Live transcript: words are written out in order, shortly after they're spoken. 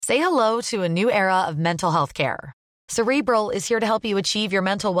Say hello to a new era of mental health care. Cerebral is here to help you achieve your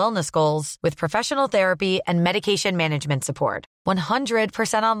mental wellness goals with professional therapy and medication management support.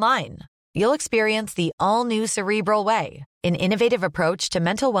 100% online. You'll experience the all-new Cerebral Way, an innovative approach to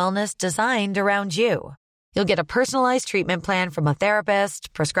mental wellness designed around you. You'll get a personalized treatment plan from a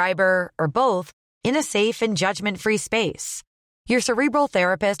therapist, prescriber, or both in a safe and judgment-free space. Your Cerebral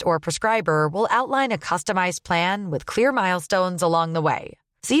therapist or prescriber will outline a customized plan with clear milestones along the way,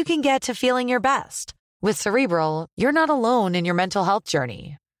 so you can get to feeling your best. With Cerebral, you're not alone in your mental health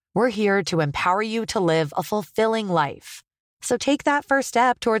journey. We're here to empower you to live a fulfilling life. So take that first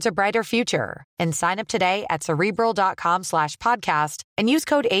step towards a brighter future and sign up today at Cerebral.com/podcast and use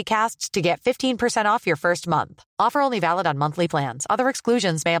code ACAST to get 15% off your first month. Offer only valid on monthly plans. Other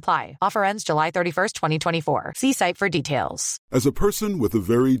exclusions may apply. Offer ends July 31st, 2024. See site for details. As a person with a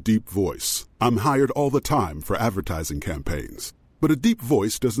very deep voice, I'm hired all the time for advertising campaigns. But a deep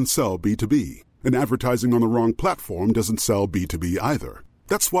voice doesn't sell B2B. And advertising on the wrong platform doesn't sell B2B either.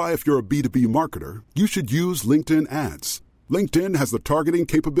 That's why if you're a B2B marketer, you should use LinkedIn ads. LinkedIn has the targeting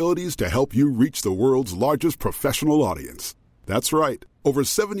capabilities to help you reach the world's largest professional audience. That's right, over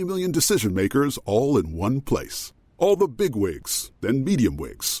 70 million decision makers all in one place. All the big wigs, then medium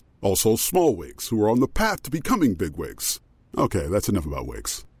wigs, also small wigs who are on the path to becoming big wigs. Okay, that's enough about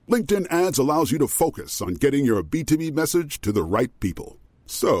wigs. LinkedIn ads allows you to focus on getting your B2B message to the right people.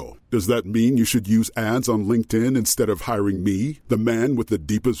 So, does that mean you should use ads on LinkedIn instead of hiring me, the man with the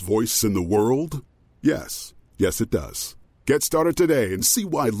deepest voice in the world? Yes. Yes, it does. Get started today and see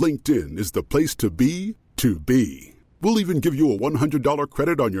why LinkedIn is the place to be to be. We'll even give you a $100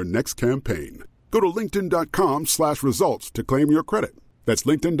 credit on your next campaign. Go to linkedin.com/results to claim your credit. That's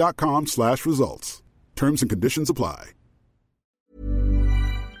linkedin.com/results. Terms and conditions apply.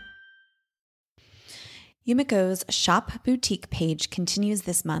 Yumico's Shop Boutique page continues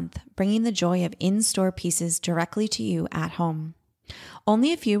this month, bringing the joy of in-store pieces directly to you at home.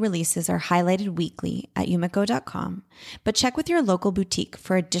 Only a few releases are highlighted weekly at yumico.com, but check with your local boutique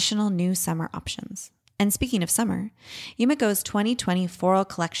for additional new summer options. And speaking of summer, Yumico's 2020 floral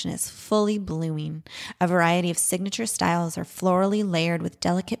collection is fully blooming. A variety of signature styles are florally layered with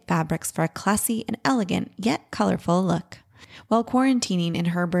delicate fabrics for a classy and elegant yet colorful look. While quarantining in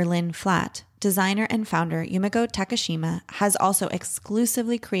her Berlin flat, designer and founder Yumiko Takashima has also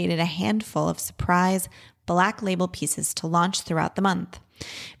exclusively created a handful of surprise Black Label pieces to launch throughout the month.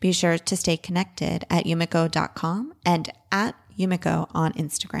 Be sure to stay connected at yumiko.com and at Yumiko on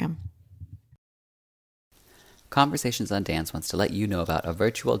Instagram. Conversations on Dance wants to let you know about a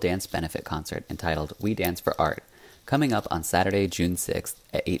virtual dance benefit concert entitled We Dance for Art, coming up on Saturday, June 6th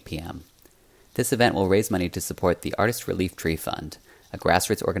at 8 p.m. This event will raise money to support the Artist Relief Tree Fund, a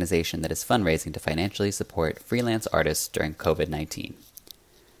grassroots organization that is fundraising to financially support freelance artists during COVID-19.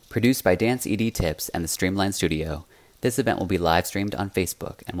 Produced by Dance ED Tips and the Streamline Studio, this event will be live-streamed on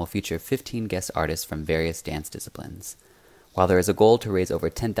Facebook and will feature 15 guest artists from various dance disciplines. While there is a goal to raise over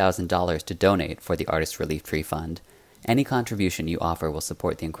 $10,000 to donate for the Artist Relief Tree Fund, any contribution you offer will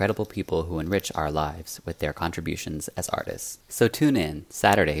support the incredible people who enrich our lives with their contributions as artists. So tune in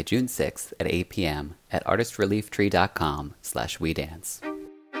Saturday, June 6th at 8 p.m. at artistrelieftree.com/wedance.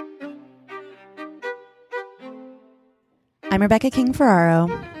 I'm Rebecca King Ferraro.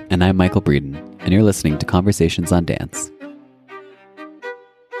 And I'm Michael Breeden, and you're listening to Conversations on Dance.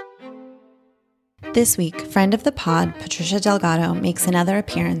 This week, friend of the pod, Patricia Delgado, makes another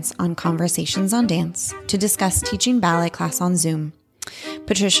appearance on Conversations on Dance to discuss teaching ballet class on Zoom.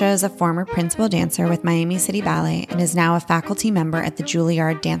 Patricia is a former principal dancer with Miami City Ballet and is now a faculty member at the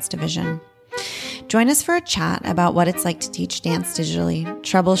Juilliard Dance Division. Join us for a chat about what it's like to teach dance digitally,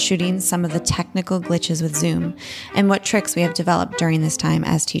 troubleshooting some of the technical glitches with Zoom, and what tricks we have developed during this time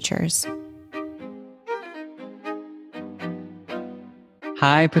as teachers.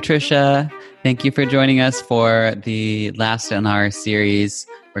 Hi, Patricia. Thank you for joining us for the last in our series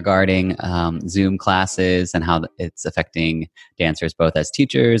regarding Zoom classes and how it's affecting dancers both as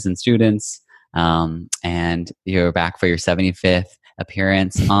teachers and students. And you're back for your 75th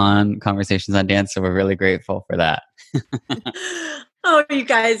appearance on Conversations on Dance, so we're really grateful for that. Oh, you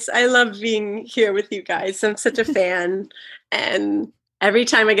guys, I love being here with you guys. I'm such a fan, and every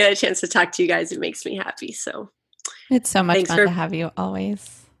time I get a chance to talk to you guys, it makes me happy. So it's so much fun to have you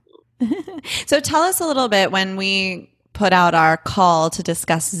always. So tell us a little bit, when we put out our call to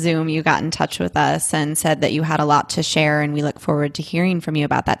discuss Zoom, you got in touch with us and said that you had a lot to share, and we look forward to hearing from you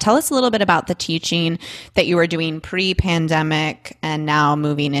about that. Tell us a little bit about the teaching that you were doing pre-pandemic and now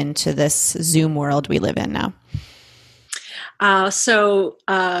moving into this Zoom world we live in now. So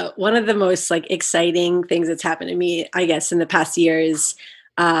one of the most exciting things that's happened to me, I guess, in the past year is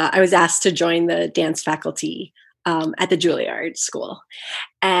I was asked to join the dance faculty at the Juilliard School.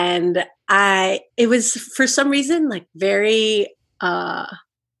 And it was for some reason like very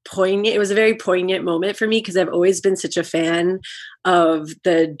poignant. It was a very poignant moment for me because I've always been such a fan of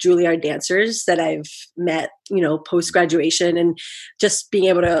the Juilliard dancers that I've met, post graduation, and just being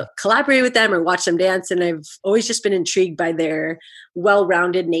able to collaborate with them or watch them dance. And I've always just been intrigued by their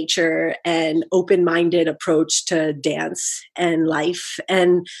well-rounded nature and open-minded approach to dance and life.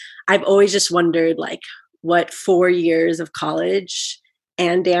 And I've always just wondered like what 4 years of college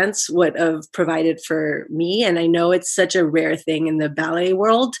and dance would have provided for me. And I know it's such a rare thing in the ballet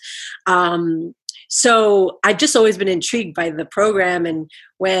world. So I've just always been intrigued by the program. And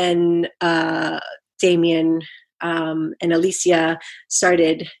when Damien and Alicia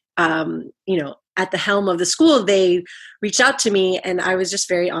started, at the helm of the school, they reached out to me and I was just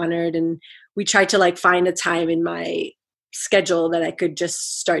very honored. And we tried to like find a time in my schedule that I could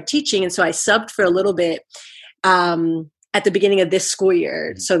just start teaching. And so I subbed for a little bit at the beginning of this school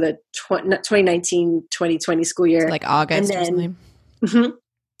year. So the 2019-2020 school year. So like August or something. Mm-hmm.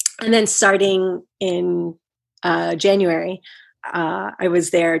 And then starting in January, I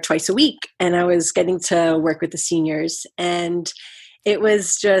was there twice a week and I was getting to work with the seniors. And it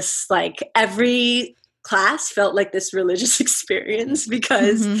was just like every class felt like this religious experience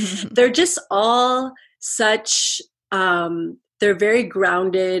because they're just all such, they're very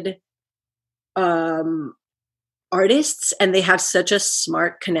grounded artists, and they have such a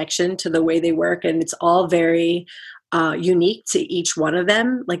smart connection to the way they work. And it's all very unique to each one of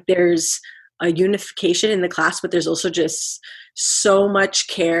them. Like there's a unification in the class, but there's also just so much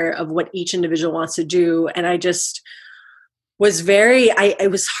care of what each individual wants to do. And I just was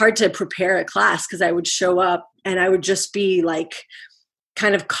it was hard to prepare a class because I would show up and I would just be like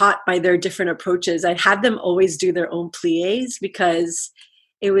kind of caught by their different approaches. I'd have them always do their own pliés because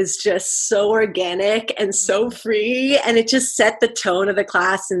it was just so organic and so free. And it just set the tone of the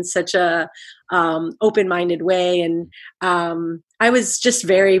class in such a open-minded way. And I was just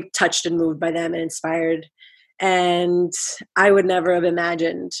very touched and moved by them and inspired. And I would never have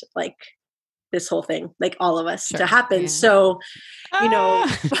imagined like this whole thing, like all of us to happen. Yeah. So, when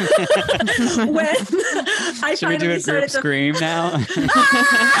I should we do a group scream now?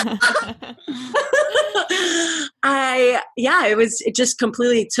 It just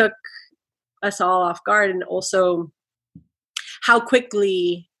completely took us all off guard. And also how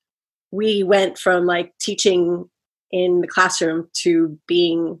quickly we went from like teaching in the classroom to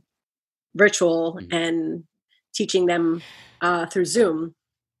being virtual and teaching them through Zoom.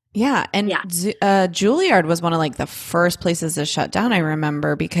 Yeah. And Juilliard was one of like the first places to shut down, I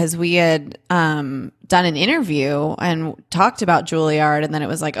remember, because we had done an interview and talked about Juilliard, and then it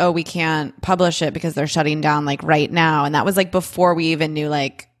was like, oh, we can't publish it because they're shutting down like right now. And that was like before we even knew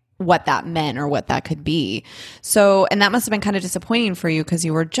like what that meant or what that could be. So, and that must have been kind of disappointing for you because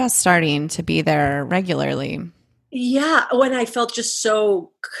you were just starting to be there regularly. Yeah. When I felt just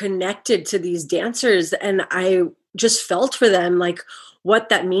so connected to these dancers and I just felt for them, like what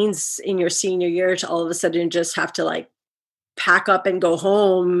that means in your senior year to all of a sudden just have to like pack up and go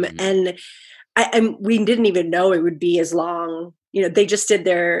home. And we didn't even know it would be as long. They just did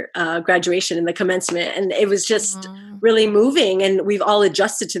their graduation and the commencement, and it was just really moving. And we've all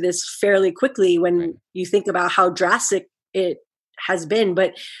adjusted to this fairly quickly when you think about how drastic it has been.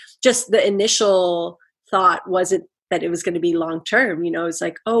 But just the initial thought wasn't that it was going to be long term. It's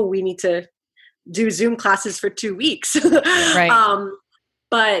like, oh, we need to do Zoom classes for 2 weeks. Right.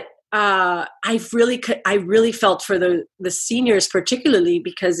 But I really felt for the seniors particularly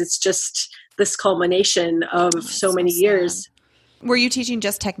because it's just this culmination of so many years. Were you teaching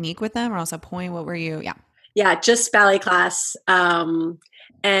just technique with them or also point? What were you? Yeah. Yeah, just ballet class. And,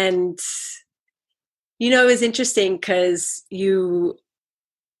 it was interesting because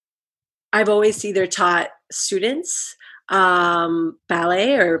I've always either taught students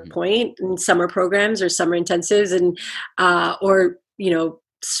ballet or point in summer programs or summer intensives and, or,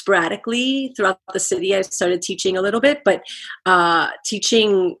 sporadically throughout the city, I started teaching a little bit, but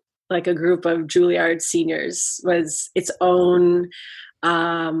teaching like a group of Juilliard seniors was its own.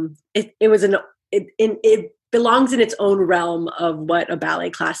 It belongs in its own realm of what a ballet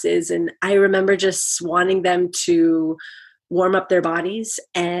class is, and I remember just wanting them to warm up their bodies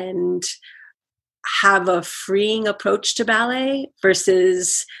and have a freeing approach to ballet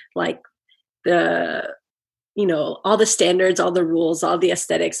versus like all the standards, all the rules, all the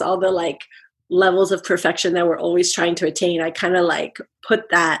aesthetics, all the like levels of perfection that we're always trying to attain. I kind of like put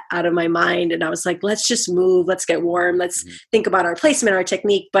that out of my mind and I was like, let's just move, let's get warm. Let's think about our placement, our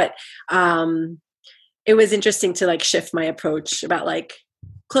technique. But it was interesting to like shift my approach about like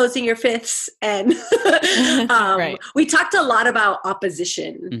closing your fifths. And Right. we talked a lot about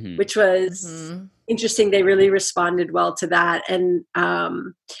opposition, which was interesting. They really responded well to that. And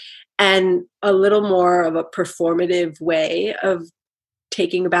a little more of a performative way of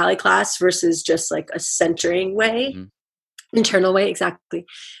taking a ballet class versus just like a centering way, internal way. Exactly.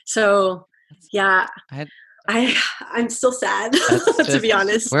 So yeah, I'm still sad to be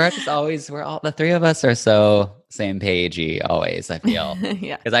honest. We're all, the three of us are so same pagey always, I feel.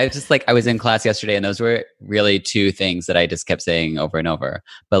 Yeah. Because I was just like, I was in class yesterday and those were really two things that I just kept saying over and over.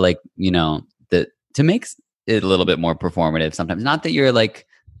 But like, to make it a little bit more performative sometimes, not that you're like,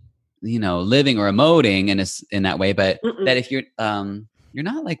 living or emoting in that way, but that if you're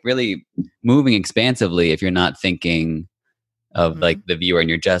not like really moving expansively, if you're not thinking of like the viewer and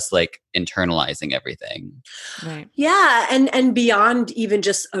you're just like internalizing everything. Right. Yeah. And beyond even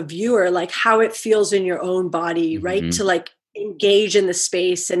just a viewer, like how it feels in your own body, right? To like engage in the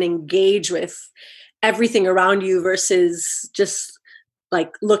space and engage with everything around you versus just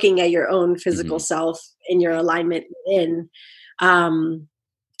like looking at your own physical self in your alignment in.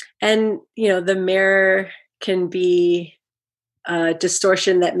 And, the mirror can be a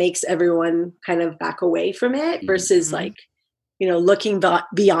distortion that makes everyone kind of back away from it versus like, looking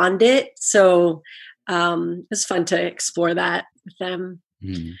beyond it. So it's fun to explore that with them.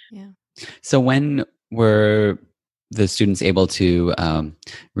 Yeah. So So when were the students able to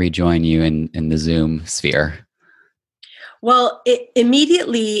rejoin you in the Zoom sphere? Well,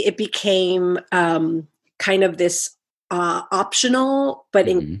 immediately it became kind of this optional but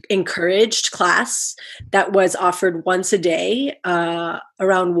encouraged class that was offered once a day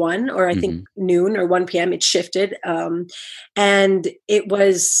around 1 or I think noon or 1 p.m. It shifted. And it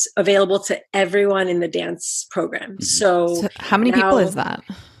was available to everyone in the dance program. So how many people is that?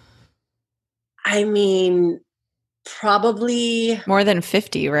 I mean, probably more than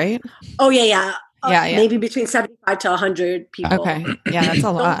 50, right? Oh, yeah. Yeah. Maybe between 75 to 100 people. Okay. Yeah, that's a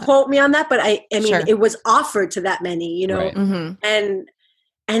lot. Don't quote me on that, but I mean, Sure. It was offered to that many, Right. and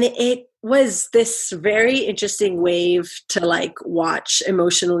it was this very interesting wave to like watch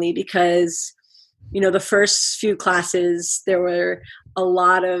emotionally because, the first few classes, there were a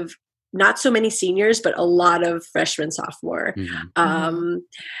lot of, not so many seniors, but a lot of freshmen, sophomore,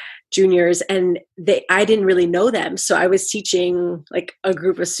 juniors, and I didn't really know them. So I was teaching like a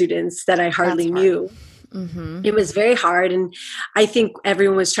group of students that I hardly knew. It was very hard. And I think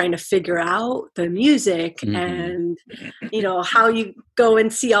everyone was trying to figure out the music and, how you go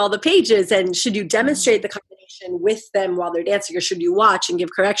and see all the pages and should you demonstrate the combination with them while they're dancing or should you watch and give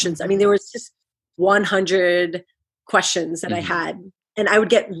corrections? I mean, there was just 100 questions that I had, and I would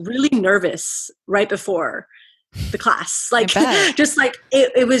get really nervous right before the class, like just like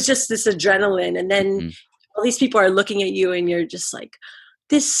it was just this adrenaline, and then all these people are looking at you and you're just like,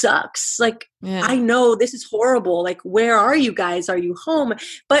 this sucks, like I know this is horrible, like where are you guys, are you home?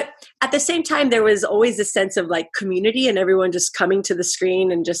 But at the same time there was always a sense of like community and everyone just coming to the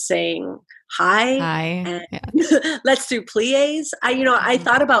screen and just saying hi and let's do plies. I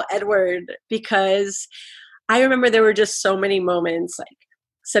thought about Edward because I remember there were just so many moments like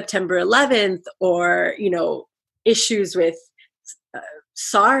September 11th or issues with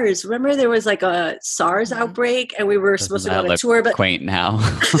SARS. Remember there was like a SARS outbreak and we were supposed to go on a tour, but quaint now.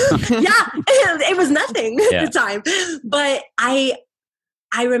 Yeah, it was nothing at the time. But I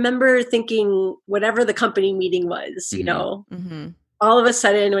remember thinking whatever the company meeting was, all of a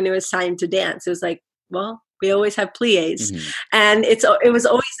sudden when it was time to dance, it was like, well, we always have plies. And it was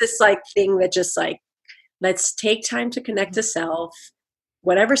always this like thing that just like, let's take time to connect to self.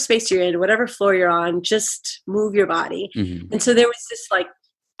 Whatever space you're in, whatever floor you're on, just move your body. And so there was this like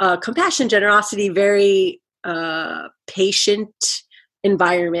compassion, generosity, very patient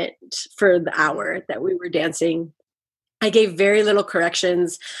environment for the hour that we were dancing. I gave very little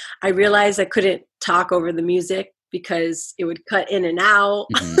corrections. I realized I couldn't talk over the music because it would cut in and out.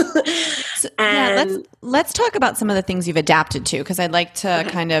 Let's talk about some of the things you've adapted to, because I'd like to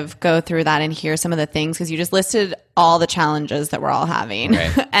kind of go through that and hear some of the things, because you just listed all the challenges that we're all having.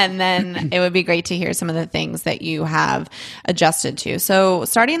 Right. And then it would be great to hear some of the things that you have adjusted to. So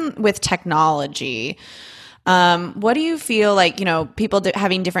starting with technology, what do you feel like, people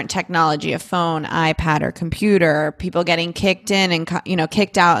having different technology, a phone, iPad, or computer, people getting kicked in and,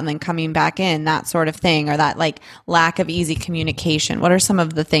 kicked out and then coming back in, that sort of thing, or that like lack of easy communication? What are some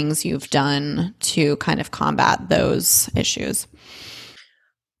of the things you've done to kind of combat those issues?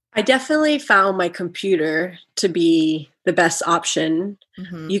 I definitely found my computer to be the best option.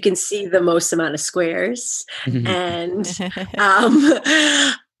 You can see the most amount of squares. And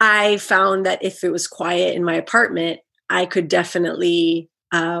I found that if it was quiet in my apartment, I could definitely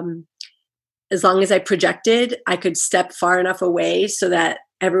as long as I projected, I could step far enough away so that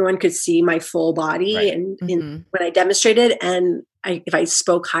everyone could see my full body. Right. And when I demonstrated, and if I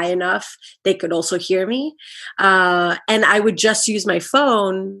spoke high enough, they could also hear me. And I would just use my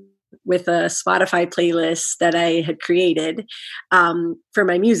phone with a Spotify playlist that I had created for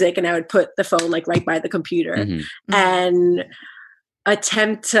my music. And I would put the phone like right by the computer and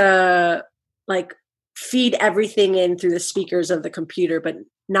attempt to like feed everything in through the speakers of the computer, but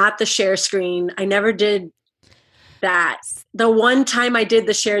not the share screen. I never did that. The one time I did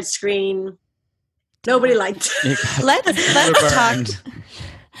the shared screen, nobody liked it.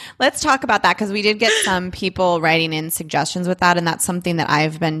 Let's talk about that, because we did get some people writing in suggestions with that, and that's something that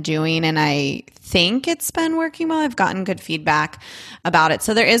I've been doing, and I think it's been working well. I've gotten good feedback about it.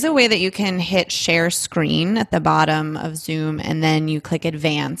 So there is a way that you can hit share screen at the bottom of Zoom, and then you click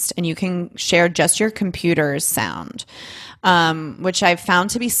advanced, and you can share just your computer's sound, which I've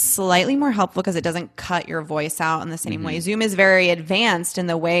found to be slightly more helpful because it doesn't cut your voice out in the same way. Zoom is very advanced in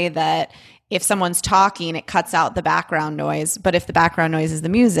the way that if someone's talking, it cuts out the background noise. But if the background noise is the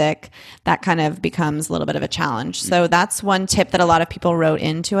music, that kind of becomes a little bit of a challenge. So that's one tip that a lot of people wrote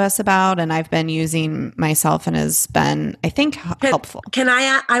into us about, and I've been using myself and has been, I think, helpful.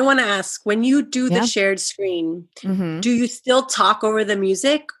 I want to ask, when you do the shared screen, do you still talk over the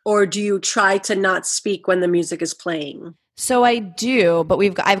music, or do you try to not speak when the music is playing? So I do, but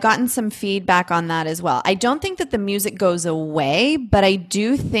I've gotten some feedback on that as well. I don't think that the music goes away, but I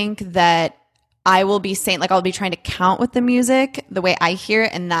do think that I will be saying, like, I'll be trying to count with the music the way I hear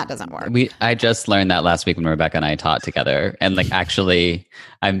it, and that doesn't work. I just learned that last week when Rebecca and I taught together, and like actually,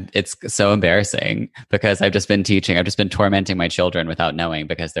 it's so embarrassing because I've just been tormenting my children without knowing,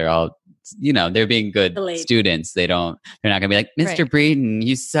 because they're all, they're being good students. They're not gonna be like, Mr. Breeden,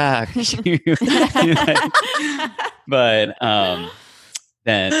 you suck. But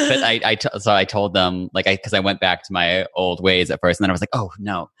so I told them, like, because I went back to my old ways at first, and then I was like, oh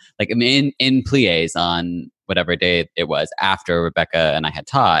no, like in pliés on whatever day it was after Rebecca and I had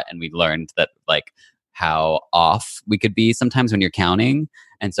taught, and we learned that like how off we could be sometimes when you're counting,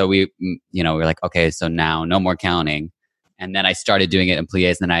 and so we were like, okay, so now no more counting. And then I started doing it in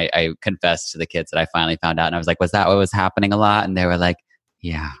pliés, and then I confessed to the kids that I finally found out, and I was like, was that what was happening a lot? And they were like,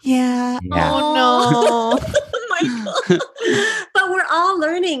 yeah. Oh no. But we're all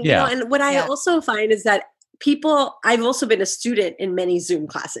learning, and what I also find is that I've also been a student in many Zoom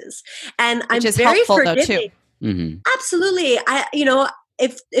classes, and I'm very forgiving. Absolutely.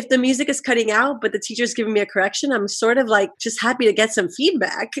 If the music is cutting out, but the teacher's giving me a correction, I'm sort of like just happy to get some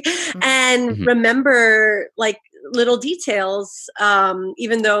feedback and remember like little details,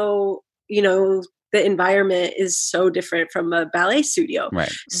 even though, the environment is so different from a ballet studio.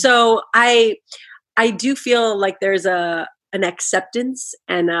 Right. So I do feel like there's an acceptance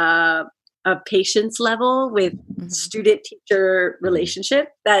and a patience level with student-teacher relationship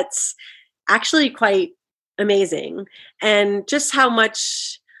that's actually quite amazing. And just how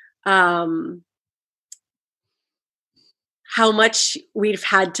much we've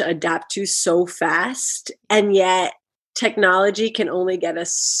had to adapt to so fast, and yet technology can only get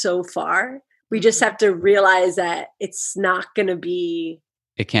us so far. We just have to realize that it's not going to be.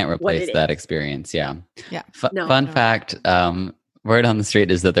 It can't replace that experience. Yeah. Yeah. Fun fact. Word on the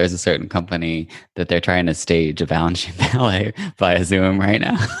street is that there's a certain company that they're trying to stage a Balanchine ballet via Zoom right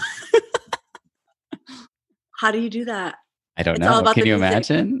now. How do you do that? I don't know. Can you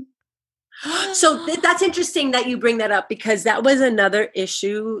imagine? So that's interesting that you bring that up, because that was another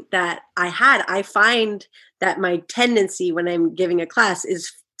issue that I had. I find that my tendency when I'm giving a class is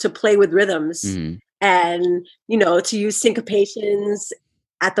to play with rhythms and, to use syncopations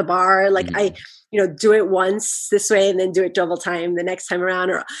at the bar. Like I, do it once this way and then do it double time the next time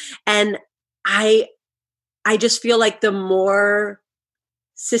around. And I just feel like the more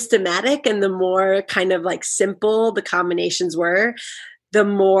systematic and the more kind of like simple the combinations were, the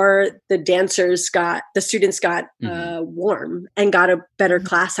more the students got warm and got a better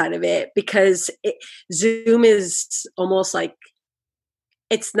class out of it, because Zoom is almost like,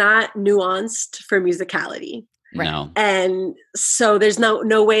 it's not nuanced for musicality. Right. No. And so there's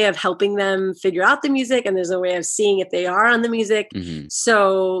no way of helping them figure out the music, and there's no way of seeing if they are on the music.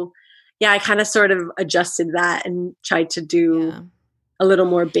 So I kind of sort of adjusted that and tried to do a little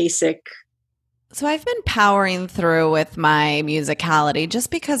more basic. So I've been powering through with my musicality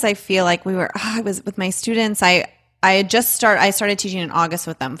just because I feel like I was with my students. I started teaching in August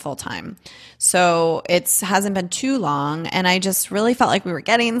with them full time. So it hasn't been too long, and I just really felt like we were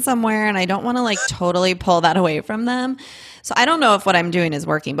getting somewhere, and I don't want to like totally pull that away from them. So I don't know if what I'm doing is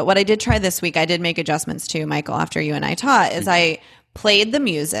working, but what I did try this week, I did make adjustments to, Michael, after you and I taught, is I played the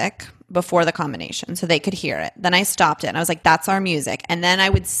music before the combination so they could hear it. Then I stopped it and I was like, that's our music. And then I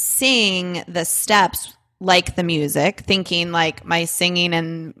would sing the steps like the music, thinking like my singing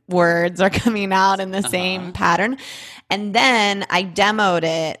and words are coming out in the same pattern. And then I demoed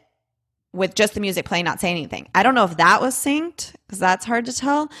it with just the music playing, not saying anything. I don't know if that was synced because that's hard to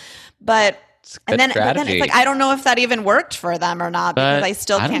tell. But then it's like, I don't know if that even worked for them or not because I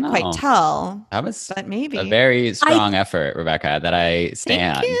still can't quite tell. That was but maybe a very strong effort, Rebecca, that I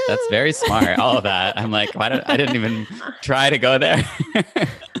stand. That's very smart. All of that. I'm like, I didn't even try to go there.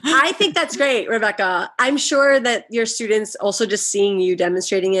 I think that's great, Rebecca. I'm sure that your students also just seeing you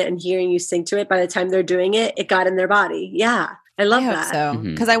demonstrating it and hearing you sing to it, by the time they're doing it, it got in their body. Yeah. I love that. So,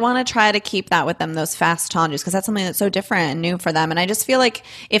 because I want to try to keep that with them, those fast tondus, because that's something that's so different and new for them. And I just feel like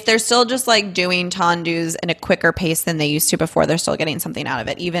if they're still just like doing tondus in a quicker pace than they used to before, they're still getting something out of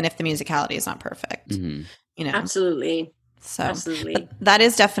it, even if the musicality is not perfect. You know, absolutely. So, absolutely, that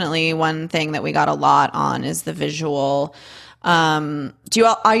is definitely one thing that we got a lot on is the visual. Are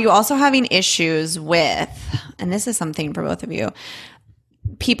you also having issues with? And this is something for both of you.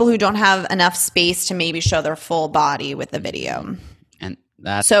 People who don't have enough space to maybe show their full body with the video. And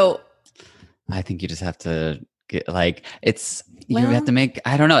that's I think you just have to get you have to make,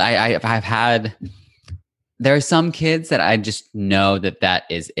 I don't know. I've had, there are some kids that I just know that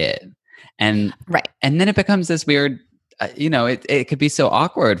is it. And then it becomes this weird, it could be so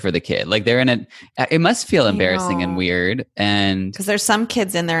awkward for the kid. Like they're it must feel embarrassing and weird. And because there's some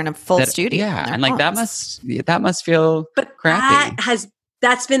kids in there in a full studio. Yeah. And like that must feel crappy.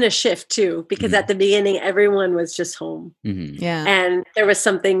 That's been a shift too, because at the beginning, everyone was just home. Yeah. And there was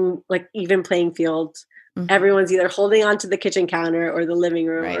something like even playing field. Everyone's either holding on to the kitchen counter or the living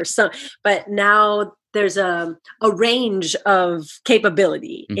room or some, but now there's a range of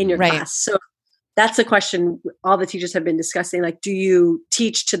capability in your class. So that's a question all the teachers have been discussing. Like, do you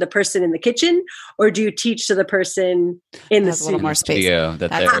teach to the person in the kitchen or do you teach to the person in the studio? More space.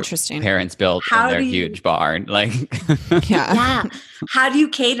 That's interesting. Parents built in their huge barn. Like, yeah. How do you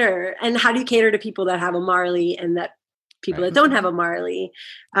cater? And how do you cater to people that have a Marley and that people that don't have a Marley?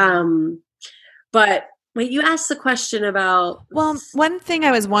 But wait, you asked the question about. Well, one thing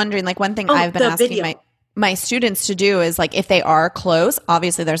I was wondering, like one thing I've been asking my students to do is like if they are close,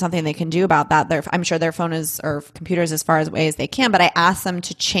 obviously there's something they can do about that. I'm sure their phone is or computers as far away as they can, but I ask them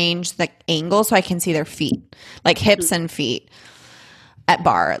to change the angle so I can see their feet, like hips and feet at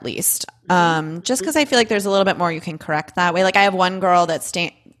bar at least. Just because I feel like there's a little bit more you can correct that way. Like I have one girl that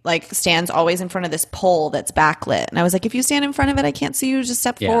stands always in front of this pole that's backlit. And I was like, if you stand in front of it, I can't see you. Just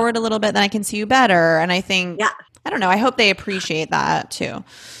step forward a little bit, then I can see you better. And I think, I don't know, I hope they appreciate that too.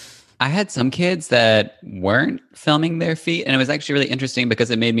 I had some kids that weren't filming their feet, and it was actually really interesting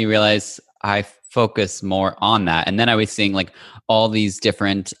because it made me realize I focus more on that. And then I was seeing like all these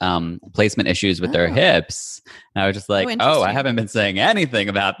different placement issues with their hips. And I was just like, I haven't been saying anything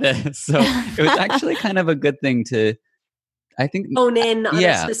about this. So it was actually kind of a good thing to, I think, hone in on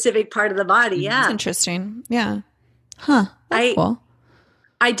a specific part of the body. Yeah. That's interesting. Yeah. Huh. That's cool.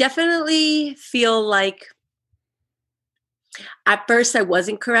 I definitely feel like at first I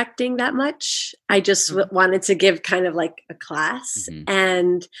wasn't correcting that much. I just wanted to give kind of like a class.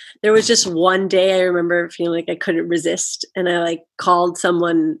 And there was just one day I remember feeling like I couldn't resist. And I like called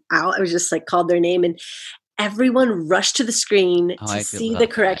someone out. I was just like called their name and everyone rushed to the screen to see the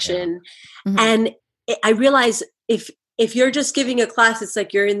correction. And I realized if you're just giving a class, it's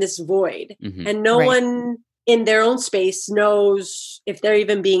like you're in this void and no one in their own space knows if they're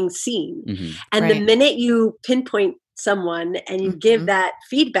even being seen. And the minute you pinpoint someone and you give that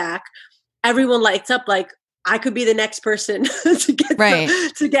feedback, everyone lights up like I could be the next person to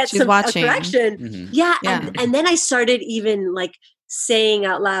get some correction. And then I started even like saying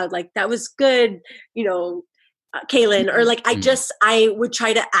out loud like that was good, Kaylin, or like I would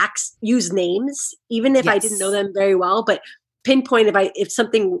try to use names even if I didn't know them very well, but pinpoint if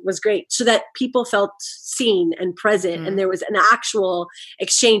something was great so that people felt seen and present and there was an actual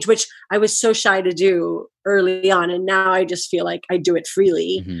exchange, which I was so shy to do early on. And now I just feel like I do it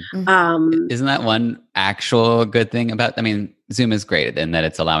freely. Isn't that one actual good thing about, Zoom is great in that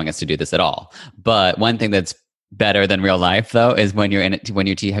it's allowing us to do this at all. But one thing that's better than real life though, is when you're in it,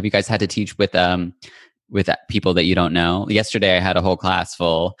 have you guys had to teach with people that you don't know? Yesterday I had a whole class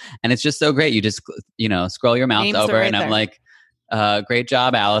full and it's just so great. You just, scroll your mouse over and I'm like, great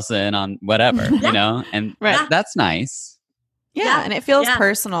job, Allison, on whatever, and that's nice. Yeah. And it feels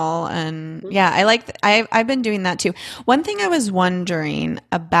personal. And I've been doing that too. One thing I was wondering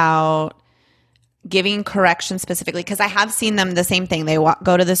about, giving correction specifically, because I have seen them the same thing. They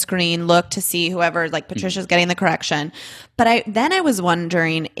go to the screen, look to see whoever, like Patricia's getting the correction. But I was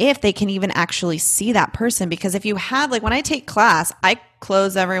wondering if they can even actually see that person, because if you have, like when I take class, I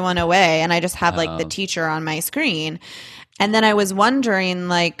close everyone away and I just have like the teacher on my screen. And then I was wondering,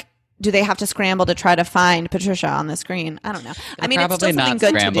 like, do they have to scramble to try to find Patricia on the screen? I don't know. I mean, probably it's still something not good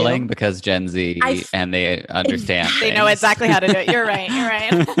scrambling to do. because Gen Z and they understand. They know exactly how to do it. You're right.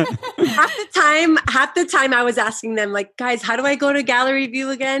 half the time I was asking them, like, guys, how do I go to gallery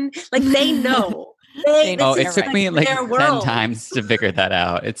view again? Like, they know. It took me like 10 times to figure that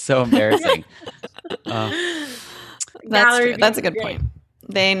out. It's so embarrassing. That's true. That's a good point.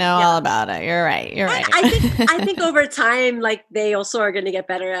 They know all about it. You're right. I think over time, like they also are going to get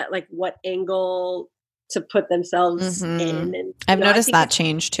better at like what angle to put themselves in. And, I've noticed that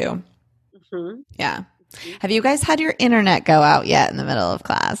change too. Mm-hmm. Yeah. Have you guys had your internet go out yet in the middle of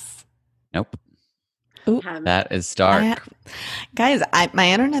class? Nope. Ooh. That is dark. Guys, my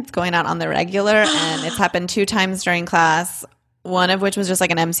internet's going out on the regular, and it's happened 2 times during class. One of which was just like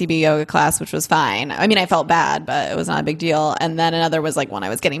an MCB yoga class, which was fine. I mean, I felt bad, but it was not a big deal. And then another was like one I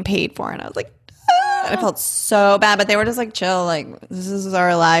was getting paid for, and I was like, I felt so bad. But they were just like, chill, like this is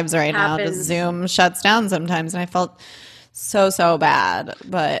our lives right now. Just Zoom shuts down sometimes, and I felt so bad.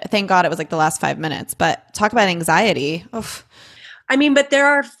 But thank God it was like the last 5 minutes. But talk about anxiety. Oof. I mean, but there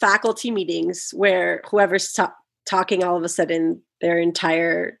are faculty meetings where whoever's talking, all of a sudden their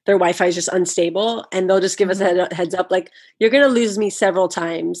Wi-Fi is just unstable, and they'll just give us a heads up, like, you're going to lose me several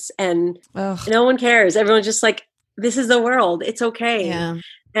times, and no one cares. Everyone's just like, this is the world. It's okay. Yeah.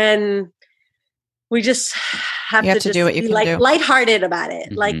 And we just have to do what you can do. Lighthearted about it.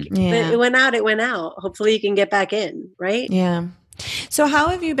 Mm-hmm. Like it went out. Hopefully you can get back in. Right. Yeah. So how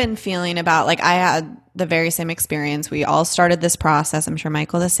have you been feeling about, like, I had the very same experience. We all started this process. I'm sure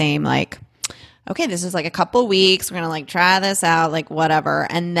Michael the same, like, okay, this is like a couple weeks. We're going to like try this out, like whatever.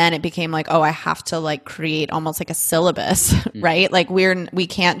 And then it became like, oh, I have to like create almost like a syllabus, right? Like we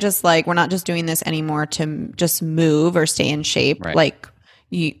can't just like, we're not just doing this anymore to just move or stay in shape. Right. Like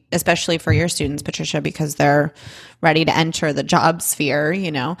you, especially for your students, Patricia, because they're ready to enter the job sphere,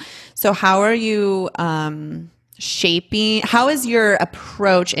 you know? So how are you, how is your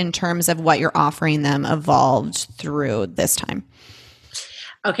approach in terms of what you're offering them evolved through this time?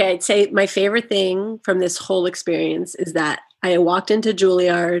 Okay, I'd say my favorite thing from this whole experience is that I walked into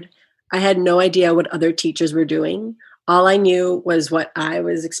Juilliard. I had no idea what other teachers were doing. All I knew was what I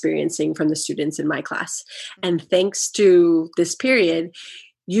was experiencing from the students in my class. And thanks to this period,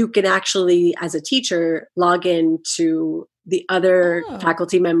 you can actually, as a teacher, log into the other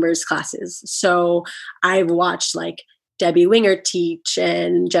faculty members' classes. So I've watched like Debbie Winger teach,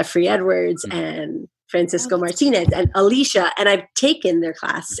 and Jeffrey Edwards, and Francisco Martinez and Alicia, and I've taken their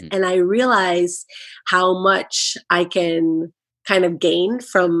class, and I realize how much I can kind of gain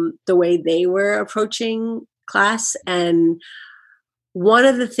from the way they were approaching class. And one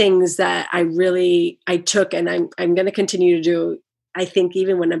of the things that I took, and I'm going to continue to do, I think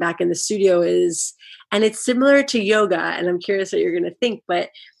even when I'm back in the studio, is, and it's similar to yoga, and I'm curious what you're going to think,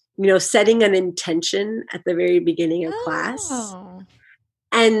 but you know, setting an intention at the very beginning of class.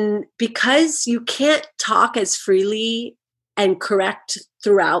 And because you can't talk as freely and correct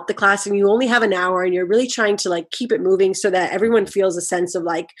throughout the class, and you only have an hour, and you're really trying to like keep it moving so that everyone feels a sense of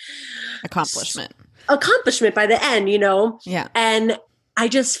like accomplishment by the end, you know? Yeah. And I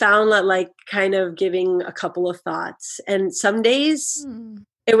just found that like kind of giving a couple of thoughts, and some days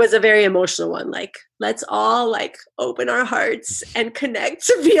it was a very emotional one. Like, let's all like open our hearts and connect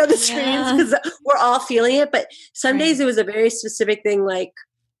via the screens, because we're all feeling it. But some days it was a very specific thing, like,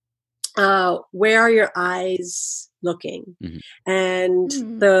 where are your eyes looking? And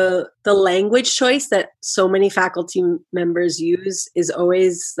the language choice that so many faculty members use is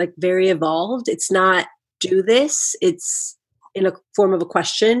always like very evolved. It's not do this, it's in a form of a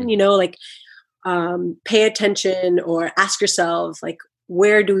question, you know, like pay attention, or ask yourself, like,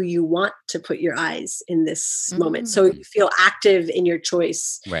 where do you want to put your eyes in this moment? So you feel active in your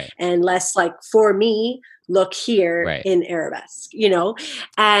choice, and less like, for me, look here in arabesque, you know?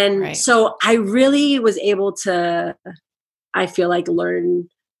 And so I really was able to, I feel like, learn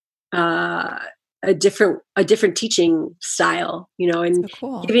a different teaching style, you know, and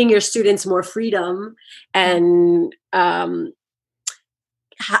giving your students more freedom, and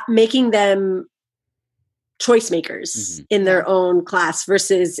making them choice makers in their own class,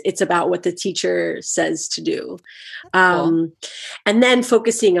 versus it's about what the teacher says to do. And then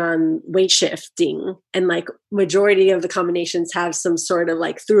focusing on weight shifting, and like majority of the combinations have some sort of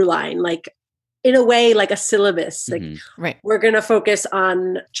like through line, like in a way like a syllabus. Like Right. we're going to focus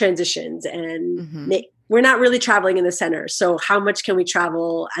on transitions and we're not really traveling in the center. So how much can we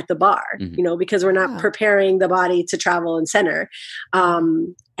travel at the bar, because we're not preparing the body to travel in center.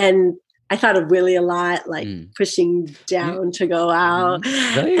 And I thought of Willie a lot, like pushing down to go out.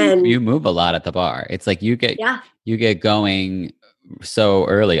 Really? And you move a lot at the bar. It's like you get going so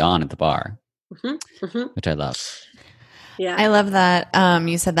early on at the bar, which I love. Yeah. I love that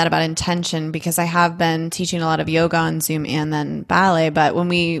you said that about intention, because I have been teaching a lot of yoga on Zoom and then ballet. But when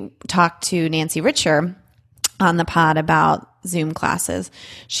we talked to Nancy Richer on the pod about Zoom classes,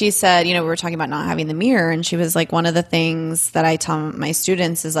 she said, we were talking about not having the mirror. And she was like, one of the things that I tell my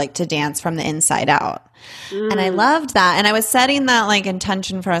students is like to dance from the inside out. And I loved that. And I was setting that like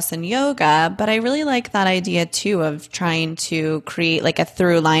intention for us in yoga, but I really like that idea too of trying to create like a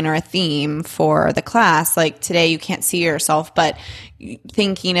through line or a theme for the class. Like today you can't see yourself, but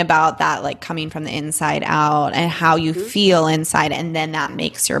thinking about that, like coming from the inside out and how you feel inside. And then that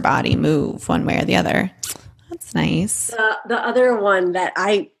makes your body move one way or the other. That's nice. The other one that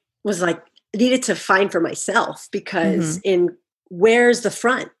I was like, needed to find for myself, because in where's the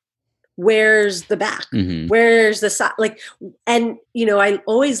front? Where's the back? Where's the side? Like, and I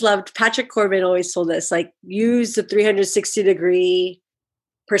always loved, Patrick Corbin always told us, like, use the 360-degree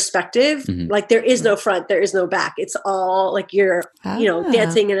perspective. Like there is no front, there is no back. It's all like you're,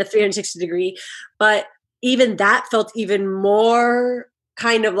 dancing in a 360-degree. But even that felt even more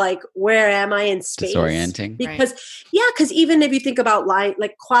kind of like, where am I in space? Disorienting. Because even if you think about line,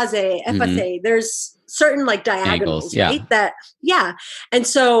 like croisé, effacé, there's certain like diagonals, angles, right? And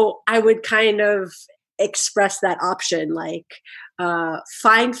so I would kind of express that option, like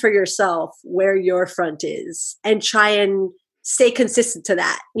find for yourself where your front is and try and stay consistent to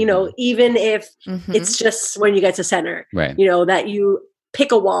that, even if it's just when you get to center, right? That you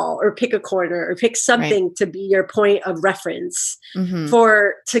pick a wall or pick a corner or pick something to be your point of reference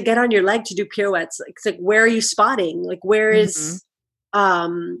to get on your leg to do pirouettes. It's like, where are you spotting? Like, where is,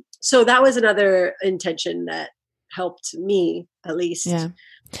 so that was another intention that helped me, at least. Yeah.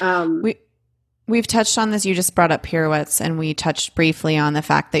 We've touched on this. You just brought up pirouettes, and we touched briefly on the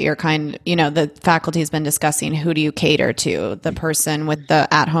fact that you're the faculty has been discussing, who do you cater to? The person with the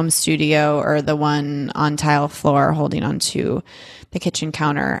at-home studio or the one on tile floor holding onto the kitchen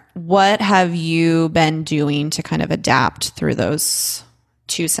counter? What have you been doing to kind of adapt through those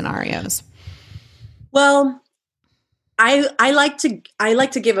two scenarios? Well, I like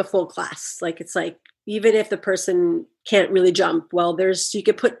to give a full class. Like, it's like, even if the person can't really jump, well, you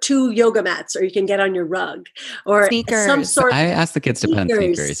could put 2 yoga mats, or you can get on your rug, or sneakers. Some sort. I asked the kids to put on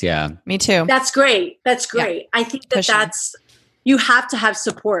sneakers. Yeah, me too. That's great. Yeah. I think that you have to have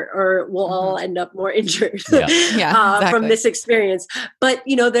support, or we'll all end up more injured exactly. from this experience. But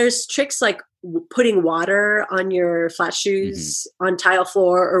there's tricks like putting water on your flat shoes on tile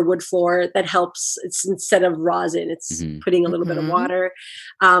floor or wood floor that helps. It's instead of rosin, it's putting a little bit of water.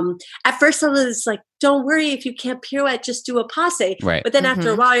 At first I was like, don't worry if you can't pirouette, just do a passe. Right. But then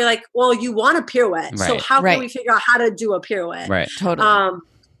after a while you're like, well, you want a pirouette. Right. So how can we figure out how to do a pirouette? Right. Totally.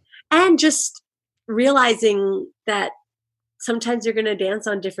 And just realizing that sometimes you're going to dance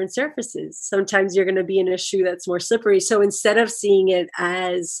on different surfaces. Sometimes you're going to be in a shoe that's more slippery. So instead of seeing it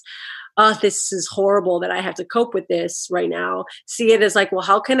as, oh, this is horrible that I have to cope with this right now, see it as like, well,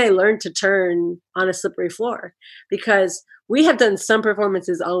 how can I learn to turn on a slippery floor? Because we have done some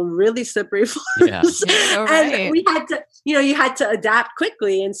performances on really slippery floors. Yeah, right. And we had to, you had to adapt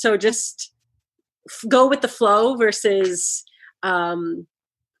quickly. And so just go with the flow versus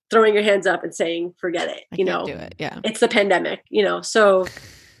throwing your hands up and saying, forget it, I can't do it. Yeah. It's the pandemic, so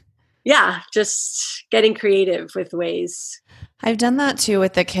just getting creative with ways. I've done that too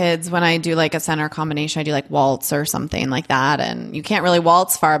with the kids when I do like a center combination. I do like waltz or something like that. And you can't really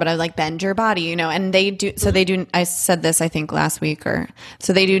waltz far, but I like bend your body, and they do. So they do, I said this, I think last week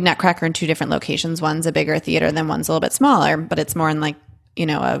so they do Nutcracker in 2 different locations. One's a bigger theater, then one's a little bit smaller, but it's more in like,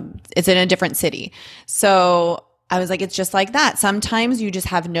 it's in a different city. So I was like, it's just like that. Sometimes you just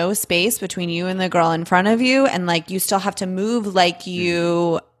have no space between you and the girl in front of you. And like, you still have to move like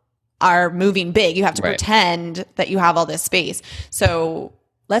you are moving big. You have to pretend that you have all this space. So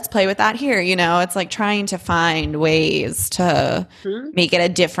let's play with that here. It's like trying to find ways to make it a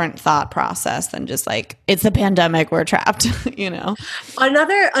different thought process than just like, it's a pandemic, we're trapped,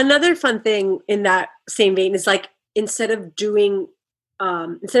 Another fun thing in that same vein is like, instead of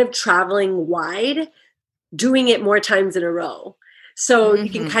traveling wide, doing it more times in a row. So you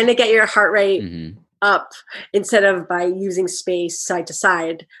can kind of get your heart rate up instead of by using space side to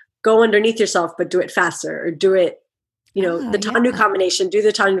side. Go underneath yourself, but do it faster, or do it the Tanu combination, do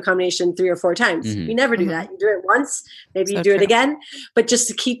the Tanu combination 3 or 4 times. We never do that. You do it once, maybe you do it again, but just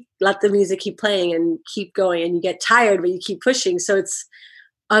to let the music keep playing and keep going, and you get tired, but you keep pushing. So it's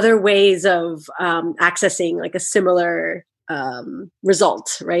other ways of accessing like a similar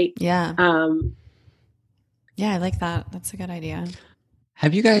result, right? Yeah. Yeah, I like that. That's a good idea.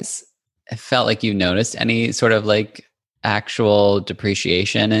 Have you guys felt like you noticed any sort of like actual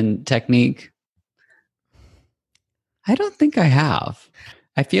depreciation in technique? I don't think I have.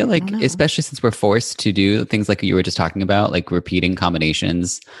 I feel like, especially since we're forced to do things like you were just talking about, like repeating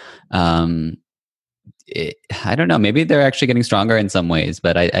combinations, I don't know, maybe they're actually getting stronger in some ways,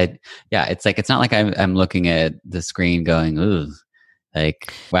 but it's like, it's not like I'm looking at the screen going, ooh,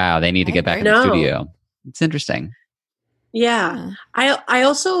 like, wow, they need to get back in the studio. It's interesting. Yeah.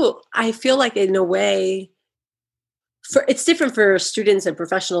 I feel like in a way, it's different for students and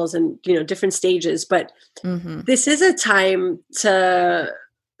professionals and, different stages, but this is a time to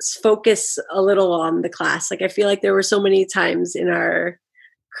focus a little on the class. Like, I feel like there were so many times in our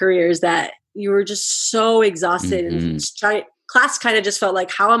careers that you were just so exhausted and class kind of just felt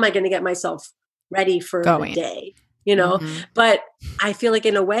like, how am I going to get myself ready for the day? But I feel like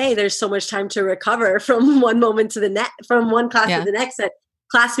in a way there's so much time to recover from one moment to the next, from one class to the next, that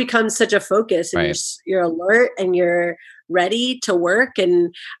class becomes such a focus, and you're alert and you're ready to work,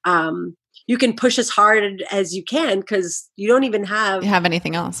 and you can push as hard as you can because you don't even have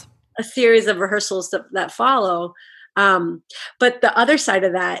anything else, a series of rehearsals that follow. But the other side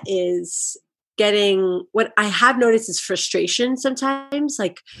of that is getting, what I have noticed is frustration sometimes.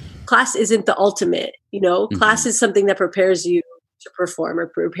 Like, class isn't the ultimate, class is something that prepares you to perform or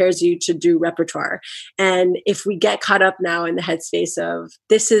prepares you to do repertoire. And if we get caught up now in the headspace of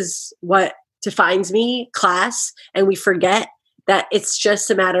this is what defines me, class, and we forget that it's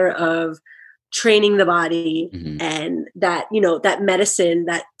just a matter of training the body and that, that medicine,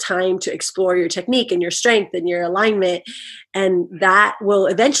 that time to explore your technique and your strength and your alignment. And that will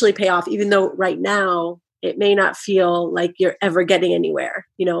eventually pay off, even though right now it may not feel like you're ever getting anywhere.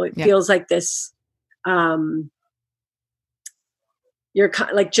 It feels like this, you're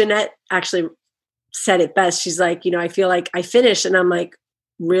like, Jeanette actually said it best. She's like, I feel like I finished, and I'm like,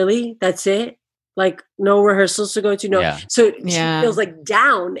 really? That's it? Like, no rehearsals to go to? No. Yeah. So she feels like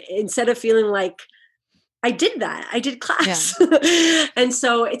down instead of feeling like, I did that. I did class. Yeah. And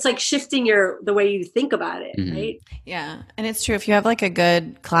so it's like shifting the way you think about it. Right. Yeah. And it's true. If you have like a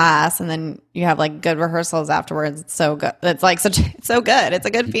good class and then you have like good rehearsals afterwards, it's so good. It's like it's so good. It's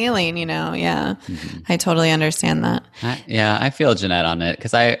a good feeling, Yeah. I totally understand that. I feel Jeanette on it.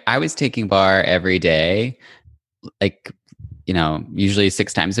 Cause I was taking bar every day, like, usually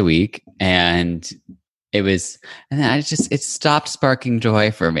 6 times a week. And then it stopped sparking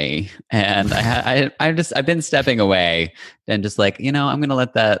joy for me. And I've been stepping away and just like, I'm going to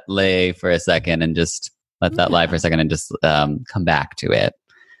let that lay for a second and just let that lie for a second and just come back to it,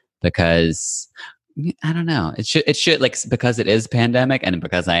 because I don't know. It should like, because it is pandemic and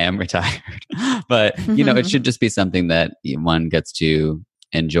because I am retired, but it should just be something that one gets to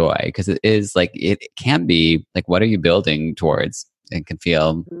enjoy, because it is like, it can be like, what are you building towards? It can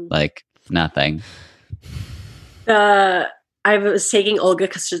feel like nothing. I was taking Olga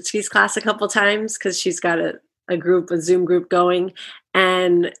Kostritsky's class a couple times because she's got a Zoom group going,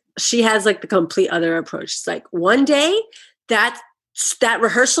 and she has like the complete other approach. It's like, one day that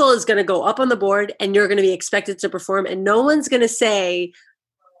rehearsal is going to go up on the board and you're going to be expected to perform, and no one's going to say,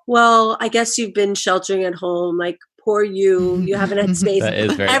 well, I guess you've been sheltering at home, like, poor you haven't had space.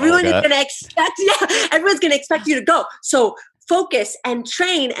 Everyone is going to expect, everyone's going to expect you to go. So focus and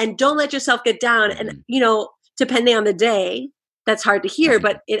train and don't let yourself get down. And, depending on the day, that's hard to hear,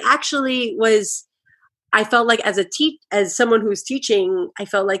 but it actually was, I felt like as someone who's teaching, I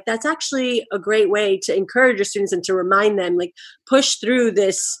felt like that's actually a great way to encourage your students and to remind them, like, push through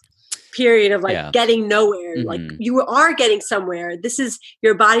this period of like getting nowhere. Like, you are getting somewhere. This is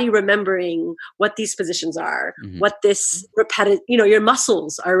your body remembering what these positions are, what this your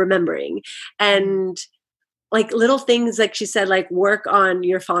muscles are remembering. And like little things, like she said, like work on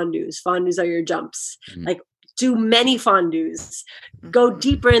your fondus. Fondus are your jumps. Like, do many fondus, go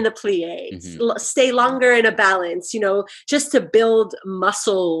deeper in the plies, stay longer in a balance, just to build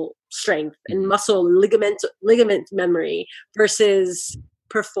muscle strength and muscle ligament memory versus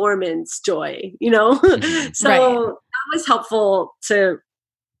performance joy, So that was helpful to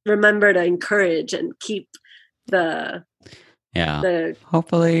remember to encourage and keep the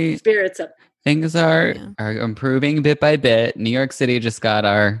hopefully spirits up. Things are improving bit by bit. New York City just got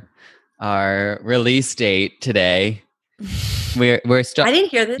our release date today. We're still. I didn't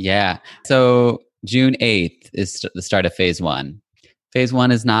hear this. Yeah. So June 8th is the start of phase 1. Phase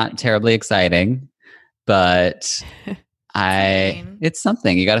 1 is not terribly exciting, but it's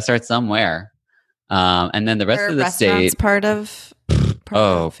something. You got to start somewhere. And then the rest of the state part of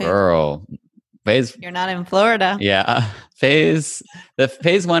phase girl. You're not in Florida. Yeah. Phase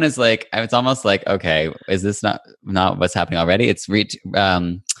 1 is like, it's almost like, okay, is this not what's happening already? It's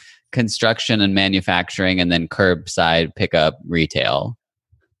construction and manufacturing, and then curbside pickup retail.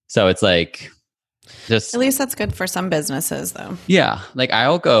 So it's like, just, at least that's good for some businesses, though. Yeah. Like,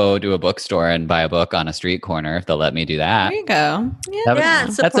 I'll go to a bookstore and buy a book on a street corner if they'll let me do that. There you go. Yeah.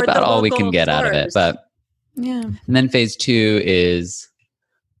 That's about all we can get out of it. But yeah. And then phase 2 is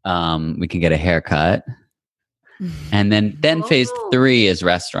we can get a haircut. And then phase 3 is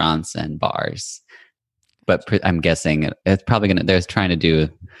restaurants and bars. But I'm guessing it's probably they're trying to do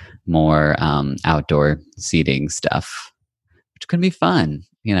more outdoor seating stuff, which can be fun,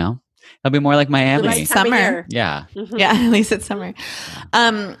 you know? It'll be more like Miami. Like summer. Yeah. Yeah, at least it's summer.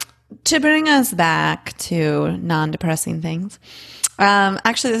 To bring us back to non-depressing things.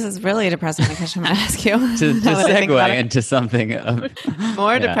 Actually, this is really a depressing question I'm going to ask you. to segue into something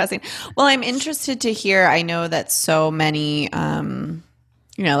more depressing. Well, I'm interested to hear. I know that so many,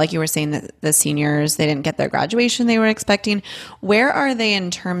 like you were saying, that the seniors, they didn't get their graduation they were expecting. Where are they in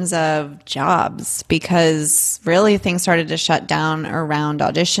terms of jobs? Because really things started to shut down around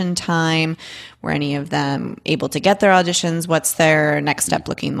audition time. Were any of them able to get their auditions? What's their next step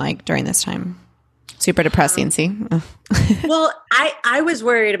looking like during this time? Super depressing, see? Well, I was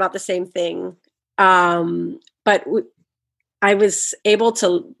worried about the same thing. But I was able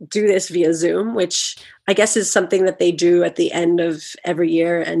to do this via Zoom, which I guess is something that they do at the end of every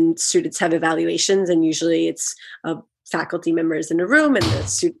year, and students have evaluations, and usually it's faculty members in a room and the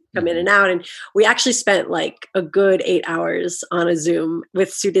students come in and out. And we actually spent like a good 8 hours on a Zoom with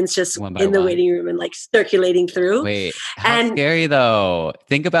students just in the waiting room and like circulating through. Wait, how scary though.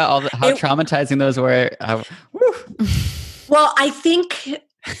 Think about how traumatizing those were. Well,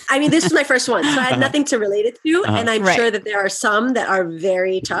 this is my first one, so I had nothing to relate it to. And I'm sure that there are some that are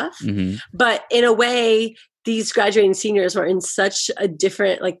very tough, but in a way, these graduating seniors were in such a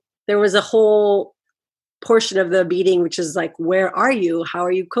different, like there was a whole portion of the meeting, which is like, where are you? How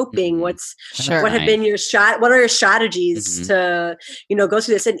are you coping? What have been your what are your strategies to, go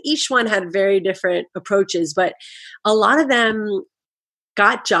through this? And each one had very different approaches, but a lot of them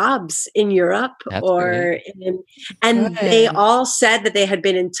got jobs in Europe. They all said that they had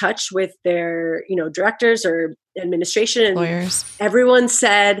been in touch with their, directors or administration, and lawyers. Everyone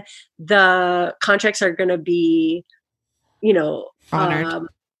said the contracts are going to be,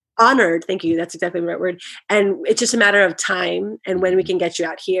 honored. Thank you. That's exactly the right word. And it's just a matter of time and when we can get you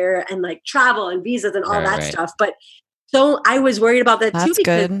out here, and like travel and visas and all that stuff. But so I was worried about that too,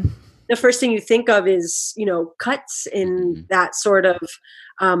 because the first thing you think of is, cuts in that sort of,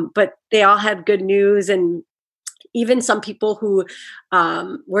 but they all had good news. And even some people who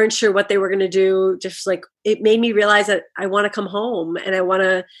weren't sure what they were going to do, just like, it made me realize that I want to come home and I want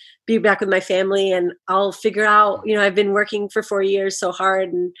to be back with my family, and I'll figure out, I've been working for 4 years so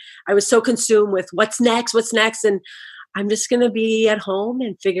hard, and I was so consumed with what's next. And I'm just going to be at home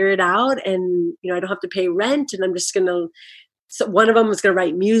and figure it out. And, I don't have to pay rent, and I'm just going to, so one of them was going to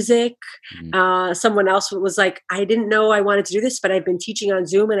write music. Someone else was like, I didn't know I wanted to do this, but I've been teaching on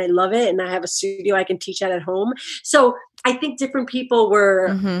Zoom and I love it. And I have a studio I can teach at home. So I think different people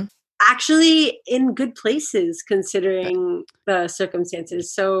were actually in good places considering the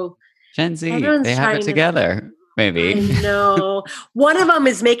circumstances. So Gen Z, they have it together. Maybe. No. One of them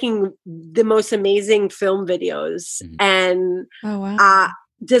is making the most amazing film videos and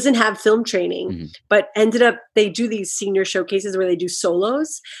doesn't have film training, but ended up, they do these senior showcases where they do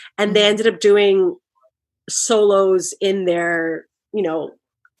solos, and they ended up doing solos in their,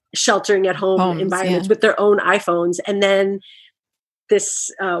 sheltering at home environments with their own iPhones. And then this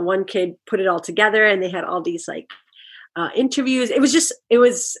one kid put it all together, and they had all these like interviews. It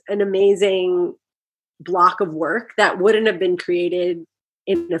was an amazing block of work that wouldn't have been created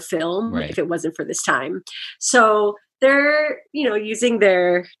in a film if it wasn't for this time. So they're, using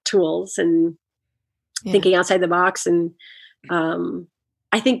their tools and thinking outside the box. And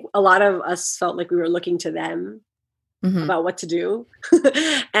I think a lot of us felt like we were looking to them about what to do.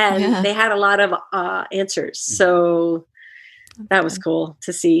 And they had a lot of answers. So that was cool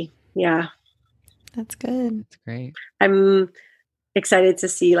to see. Yeah. That's good. That's great. I'm excited to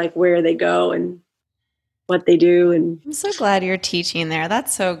see like where they go and what they do. And I'm so glad you're teaching there.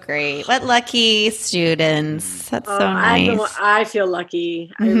 That's so great. What lucky students. That's so nice. I feel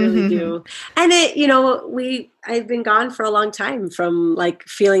lucky. I really do. And I've been gone for a long time from like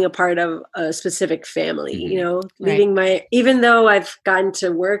feeling a part of a specific family, even though I've gotten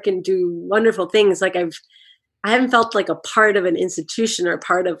to work and do wonderful things, like I haven't felt like a part of an institution or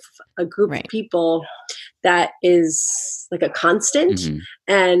part of a group of people that is like a constant.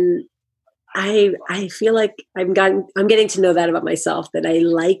 And I feel like I'm getting to know that about myself, that I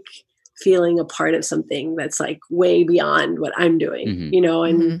like feeling a part of something that's like way beyond what I'm doing,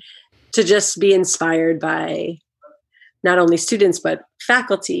 and to just be inspired by not only students, but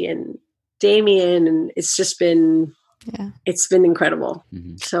faculty and Damien. And it's just been, it's been incredible.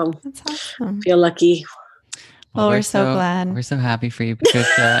 So that's awesome. I feel lucky. Well, we're so glad. We're so happy for you,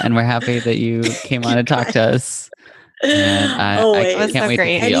 Patricia. And we're happy that you came on to talk to us. And I can't wait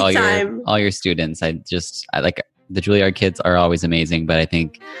to see all your students. I like the Juilliard kids are always amazing, but I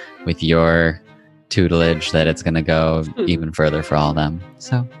think with your tutelage that it's going to go even further for all of them.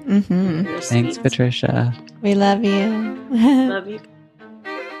 So thanks, Patricia. We love you. Love you.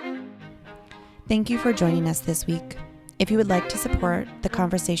 Thank you for joining us this week. If you would like to support the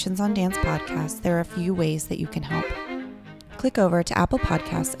Conversations on Dance podcast, there are a few ways that you can help. Click over to Apple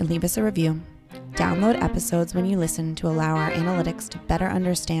Podcasts and leave us a review. Download episodes when you listen to allow our analytics to better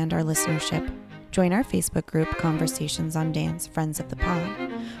understand our listenership. Join our Facebook group, Conversations on Dance, Friends of the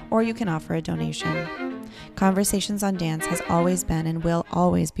Pod, or you can offer a donation. Conversations on Dance has always been and will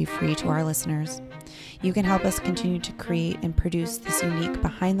always be free to our listeners. You can help us continue to create and produce this unique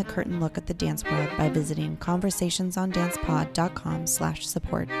behind-the-curtain look at the dance world by visiting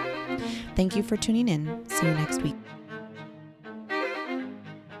conversationsondancepod.com/support. Thank you for tuning in. See you next week.